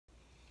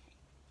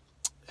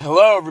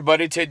Hello,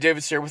 everybody. Tate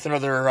Davis here with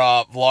another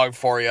vlog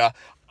for you.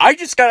 I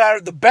just got out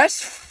of the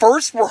best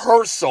first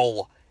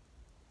rehearsal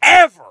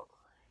ever.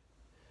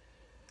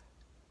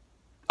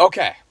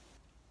 Okay,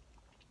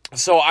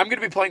 so I'm going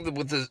to be playing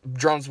with the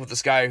drums with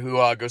this guy who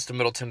goes to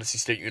Middle Tennessee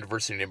State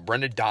University named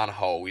Brendan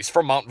Donahoe. He's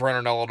from Mount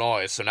Vernon,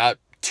 Illinois, so not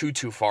too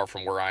far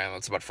from where I am.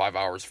 It's about 5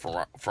 hours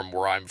from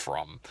where I'm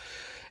from.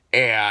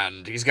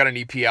 And he's got an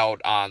EP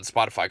out on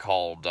Spotify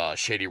called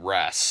Shady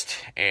Rest,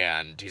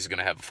 and he's going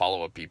to have a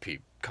follow-up EP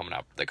coming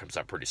up that comes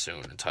out pretty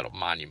soon entitled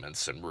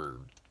Monuments, and we're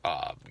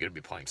going to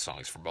be playing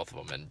songs for both of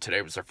them. And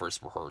today was our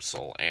first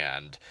rehearsal,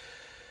 and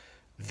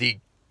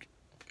we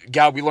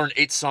learned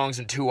 8 songs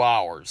in 2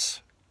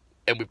 hours,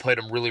 and we played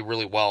them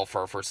really well for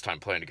our first time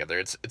playing together.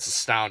 It's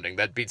astounding.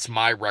 That beats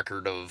my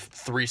record of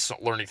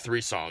learning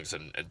 3 songs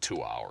in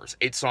 2 hours.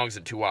 8 songs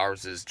in 2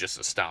 hours is just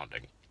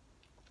astounding.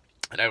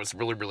 And I was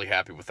really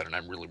happy with it, and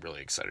I'm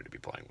really excited to be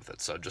playing with it.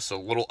 So just a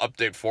little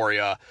update for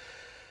you.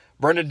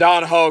 Brendan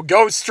Donahoe,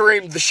 go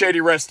stream the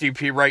Shady Rest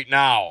EP right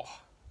now.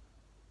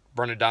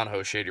 Brendan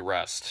Donahoe, Shady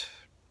Rest,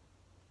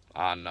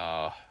 on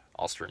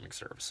all streaming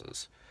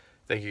services.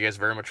 Thank you guys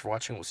very much for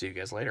watching. We'll see you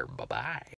guys later. Bye-bye.